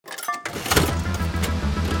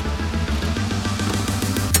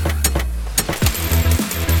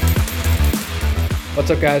What's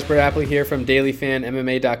up, guys? Brett Appley here from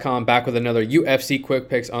DailyFanMMA.com, back with another UFC Quick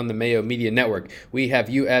Picks on the Mayo Media Network. We have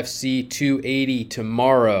UFC 280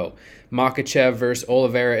 tomorrow. Makhachev versus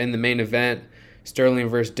Oliveira in the main event. Sterling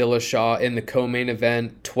versus Dillashaw in the co-main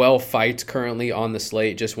event. 12 fights currently on the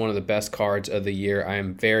slate. Just one of the best cards of the year. I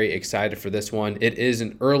am very excited for this one. It is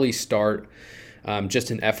an early start, just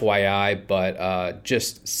an FYI, but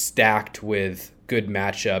just stacked with good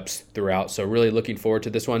matchups throughout. So really looking forward to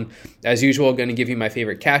this one. As usual, going to give you my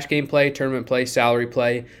favorite cash game play, tournament play, salary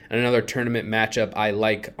play, and another tournament matchup I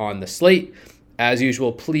like on the slate. As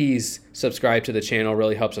usual, please subscribe to the channel.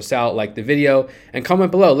 Really helps us out. Like the video and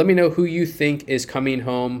comment below. Let me know who you think is coming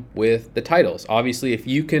home with the titles. Obviously, if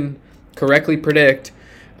you can correctly predict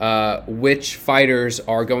which fighters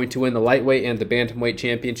are going to win the lightweight and the bantamweight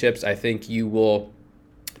championships, I think you will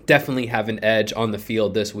definitely have an edge on the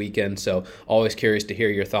field this weekend. So always curious to hear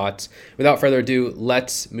your thoughts. Without further ado,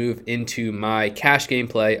 let's move into my cash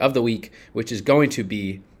gameplay of the week, which is going to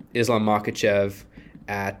be Islam Makhachev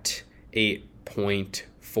at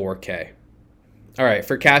 8.4K. All right,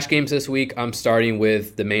 for cash games this week, I'm starting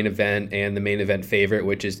with the main event and the main event favorite,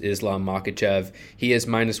 which is Islam Makhachev. He is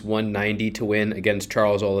minus 190 to win against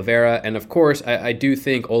Charles Oliveira. And of course, I do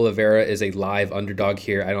think Oliveira is a live underdog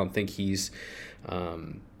here. I don't think he's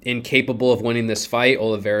incapable of winning this fight.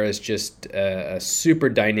 Oliveira is just a super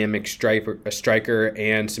dynamic striker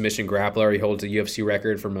and submission grappler. He holds a UFC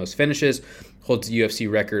record for most finishes, holds a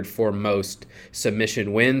UFC record for most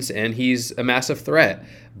submission wins, and he's a massive threat.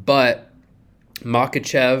 But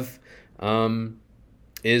Makhachev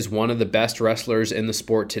is one of the best wrestlers in the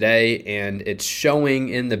sport today, and it's showing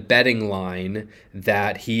in the betting line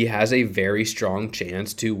that he has a very strong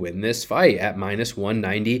chance to win this fight at minus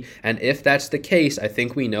 190. And if that's the case, I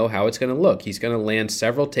think we know how it's going to look. He's going to land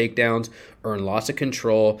several takedowns, earn lots of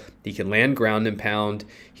control. He can land ground and pound.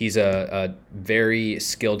 He's a very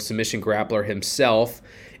skilled submission grappler himself.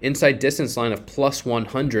 Inside distance line of plus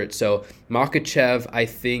 100. So Makhachev, I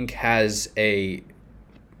think, has a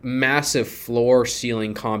massive floor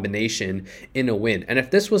ceiling combination in a win. And if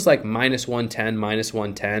this was like minus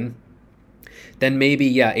 110, then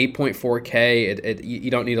maybe, 8.4K, you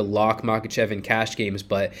don't need to lock Makhachev in cash games,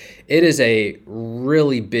 but it is a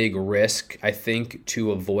really big risk, I think,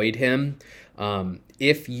 to avoid him.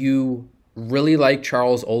 If you really like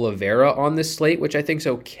Charles Oliveira on this slate, which I think is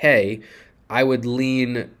okay, I would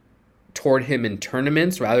lean toward him in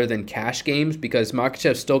tournaments rather than cash games, because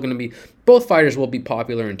Makhachev's still going to be, both fighters will be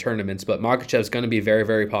popular in tournaments, but Makhachev's going to be very,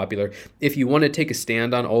 very popular. If you want to take a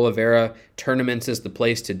stand on Oliveira, tournaments is the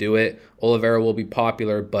place to do it. Oliveira will be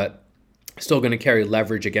popular, but still going to carry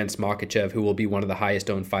leverage against Makhachev, who will be one of the highest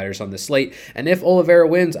owned fighters on the slate. And if Oliveira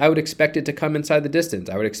wins, I would expect it to come inside the distance.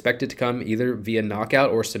 I would expect it to come either via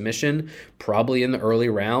knockout or submission, probably in the early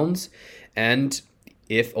rounds. And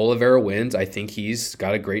if Oliveira wins, I think he's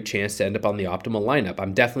got a great chance to end up on the optimal lineup.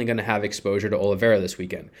 I'm definitely going to have exposure to Oliveira this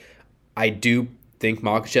weekend. I do think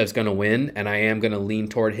Makhachev's going to win, and I am going to lean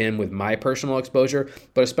toward him with my personal exposure,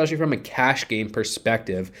 but especially from a cash game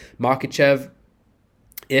perspective, Makhachev,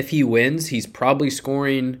 if he wins, he's probably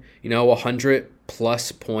scoring, 100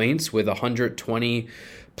 plus points with 120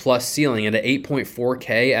 plus ceiling, and at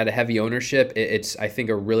 8.4K at a heavy ownership, it's, I think,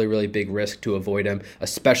 a really, really big risk to avoid him,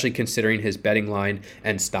 especially considering his betting line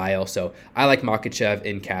and style. So I like Makhachev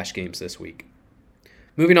in cash games this week.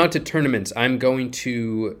 Moving on to tournaments, I'm going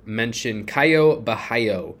to mention Caio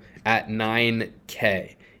Borralho at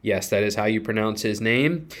 9K. Yes, that is how you pronounce his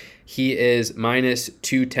name. He is minus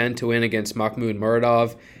 210 to win against Makhmud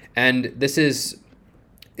Muradov, and this is,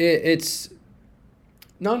 it's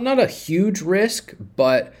not a huge risk,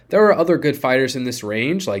 but there are other good fighters in this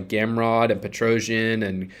range, like Gamrot and Petrosyan,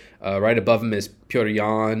 and right above him is Petr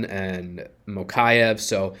Yan and Mokaev.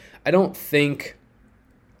 So I don't think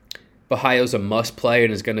Borralho's a must-play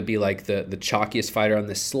and is going to be like the chalkiest fighter on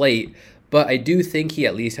the slate, but I do think he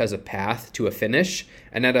at least has a path to a finish,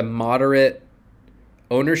 and at a moderate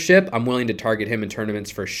ownership, I'm willing to target him in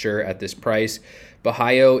tournaments for sure at this price.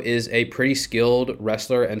 Borralho is a pretty skilled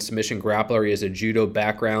wrestler and submission grappler. He has a judo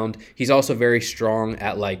background. He's also very strong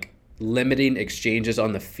at limiting exchanges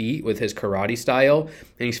on the feet with his karate style.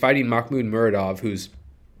 And he's fighting Makhmud Muradov, who's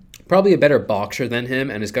probably a better boxer than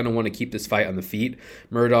him and is going to want to keep this fight on the feet.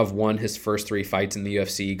 Muradov won his first 3 fights in the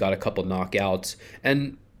UFC, got a couple knockouts,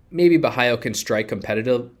 and maybe Borralho can strike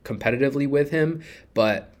competitively with him,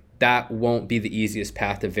 but that won't be the easiest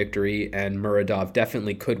path to victory, and Muradov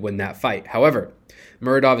definitely could win that fight. However,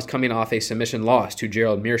 Muradov is coming off a submission loss to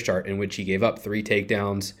Gerald Meerschaert, in which he gave up 3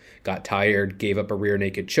 takedowns, got tired, gave up a rear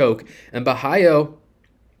naked choke, and Borralho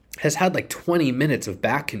has had like 20 minutes of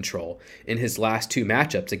back control in his last two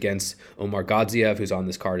matchups against Omar Gadzhiev, who's on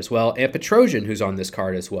this card as well, and Petrosian, who's on this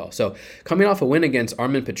card as well. So coming off a win against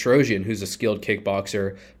Armen Petrosian, who's a skilled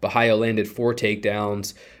kickboxer, Bahayo landed 4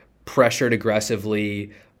 takedowns, pressured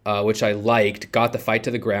aggressively, which I liked, got the fight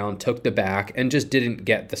to the ground, took the back, and just didn't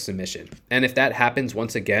get the submission. And if that happens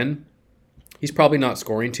once again, he's probably not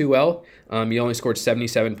scoring too well. He only scored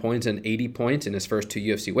 77 points and 80 points in his first 2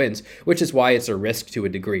 UFC wins, which is why it's a risk to a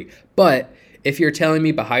degree. But if you're telling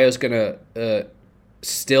me Bahayo's going to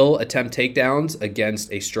still attempt takedowns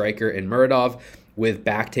against a striker in Muradov with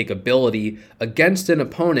back take ability against an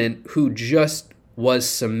opponent who just was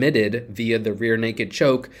submitted via the rear naked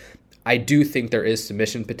choke, I do think there is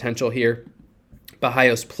submission potential here.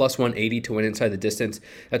 Bahayo's plus 180 to win inside the distance.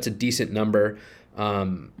 That's a decent number.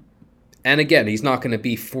 And again, he's not going to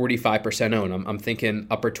be 45% owned. I'm thinking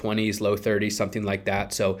upper 20s, low 30s, something like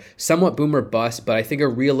that. So somewhat boom or bust, but I think a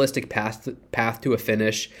realistic path to a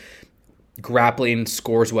finish. Grappling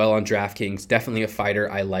scores well on DraftKings. Definitely a fighter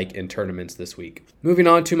I like in tournaments this week. Moving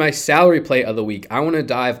on to my salary play of the week. I want to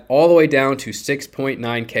dive all the way down to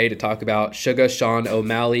 6.9K to talk about Suga Sean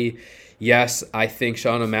O'Malley. Yes, I think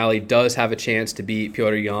Sean O'Malley does have a chance to beat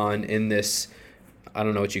Petr Yan in this, I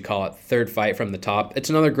don't know what you call it, third fight from the top. It's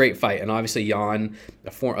another great fight. And obviously Yan,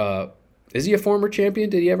 is he a former champion?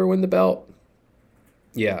 Did he ever win the belt?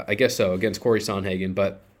 Yeah, I guess so, against Corey Sandhagen.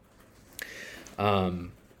 But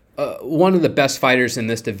one of the best fighters in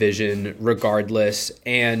this division regardless,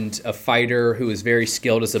 and a fighter who is very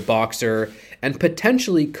skilled as a boxer and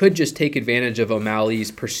potentially could just take advantage of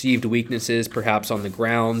O'Malley's perceived weaknesses, perhaps on the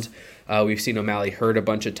ground. We've seen O'Malley hurt a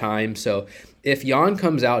bunch of times. So if Yan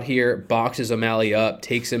comes out here, boxes O'Malley up,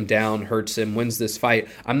 takes him down, hurts him, wins this fight,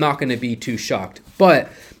 I'm not going to be too shocked. But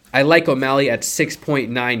I like O'Malley at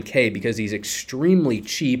 6.9K because he's extremely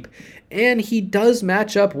cheap, and he does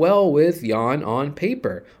match up well with Yan on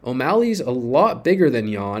paper. O'Malley's a lot bigger than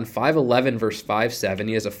Yan, 5'11 versus 5'7.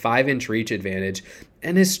 He has a 5-inch reach advantage,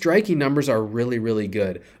 and his striking numbers are really, really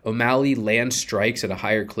good. O'Malley lands strikes at a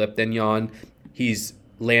higher clip than Yan. He's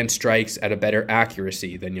land strikes at a better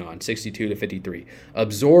accuracy than Yan, 62 to 53.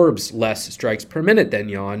 Absorbs less strikes per minute than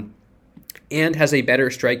Yan, and has a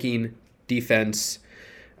better striking defense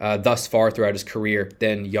thus far throughout his career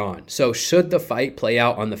than Yan. So should the fight play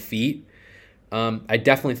out on the feet, I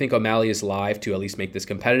definitely think O'Malley is live to at least make this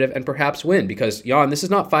competitive and perhaps win, because Yan, this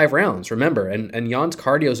is not 5 rounds, remember, and Yan's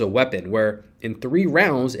cardio is a weapon where in 3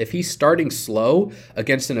 rounds, if he's starting slow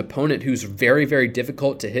against an opponent who's very, very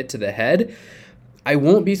difficult to hit to the head, I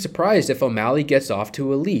won't be surprised if O'Malley gets off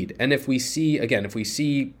to a lead. And if we see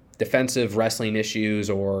defensive wrestling issues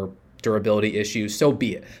or durability issues, so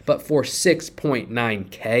be it. But for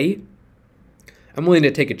 6.9K, I'm willing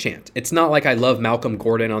to take a chance. It's not like I love Malcolm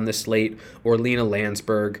Gordon on this slate or Lena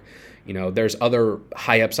Landsberg. You know, there's other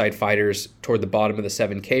high upside fighters toward the bottom of the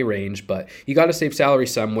 7K range, but you got to save salary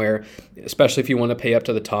somewhere, especially if you want to pay up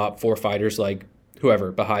to the top for fighters like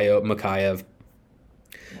whoever, Bahayo, Makayev.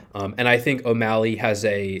 And I think O'Malley has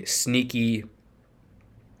a sneaky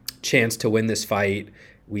chance to win this fight.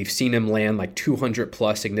 We've seen him land like 200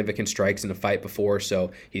 plus significant strikes in a fight before,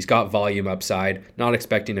 so he's got volume upside. Not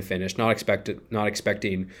expecting a finish, not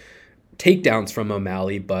expecting takedowns from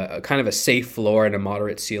O'Malley, but kind of a safe floor and a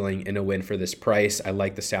moderate ceiling in a win for this price. I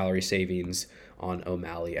like the salary savings on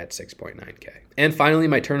O'Malley at 6.9K. And finally,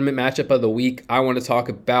 my tournament matchup of the week, I want to talk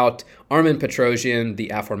about Armen Petrosian, the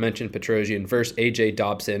aforementioned Petrosian, versus AJ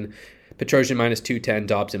Dobson. Petrosian minus 210,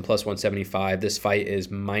 Dobson plus 175. This fight is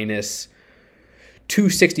minus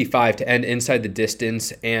 265 to end inside the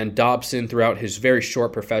distance, and Dobson, throughout his very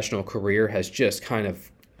short professional career, has just kind of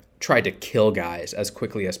tried to kill guys as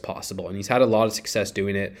quickly as possible, and he's had a lot of success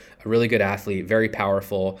doing it. A really good athlete, very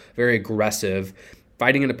powerful, very aggressive,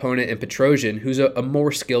 fighting an opponent in Petrosian who's a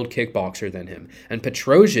more skilled kickboxer than him. And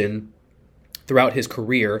Petrosian, throughout his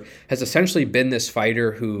career, has essentially been this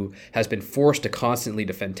fighter who has been forced to constantly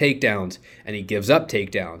defend takedowns, and he gives up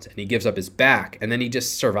takedowns, and he gives up his back, and then he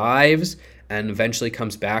just survives and eventually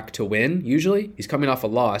comes back to win. Usually he's coming off a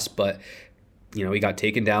loss, but he got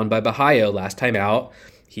taken down by Bahayo last time out.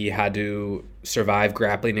 He had to survive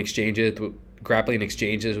grappling exchanges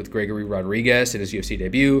with Gregory Rodriguez in his UFC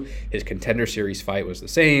debut. His Contender Series fight was the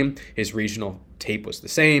same. His regional tape was the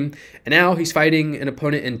same. And now he's fighting an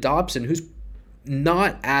opponent in Dobson who's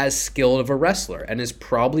not as skilled of a wrestler and is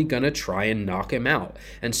probably going to try and knock him out.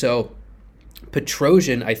 And so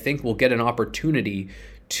Petrosian, I think, will get an opportunity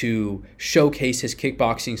to showcase his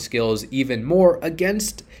kickboxing skills even more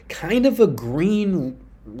against kind of a green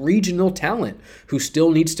regional talent who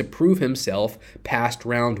still needs to prove himself past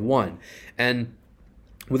round 1. And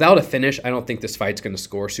Without a finish, I don't think this fight's going to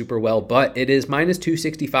score super well, but it is minus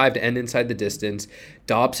 265 to end inside the distance.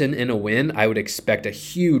 Dobson in a win, I would expect a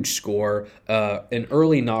huge score, an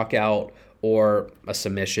early knockout or a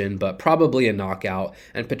submission, but probably a knockout.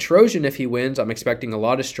 And Petrosyan, if he wins, I'm expecting a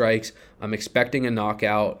lot of strikes. I'm expecting a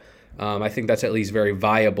knockout. I think that's at least very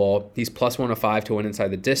viable. He's plus 105 to win inside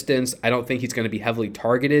the distance. I don't think he's going to be heavily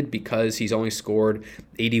targeted because he's only scored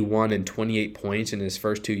 81 and 28 points in his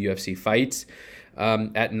first 2 UFC fights.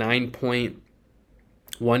 At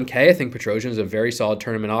 9.1K, I think Petrosyan is a very solid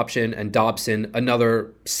tournament option, and Dobson,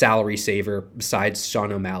 another salary saver besides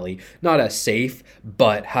Sean O'Malley. Not as safe,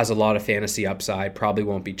 but has a lot of fantasy upside, probably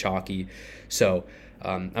won't be chalky. So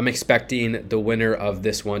I'm expecting the winner of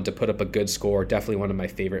this one to put up a good score. Definitely one of my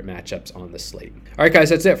favorite matchups on the slate. All right, guys,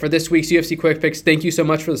 that's it for this week's UFC Quick Picks. Thank you so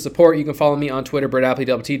much for the support. You can follow me on Twitter, BrettApley,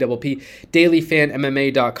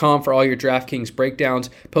 dailyfanmma.com for all your DraftKings breakdowns.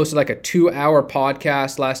 Posted like a 2-hour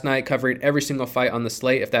podcast last night covering every single fight on the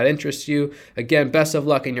slate. If that interests you, again, best of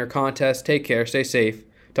luck in your contest. Take care. Stay safe.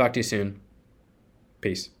 Talk to you soon.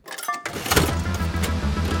 Peace.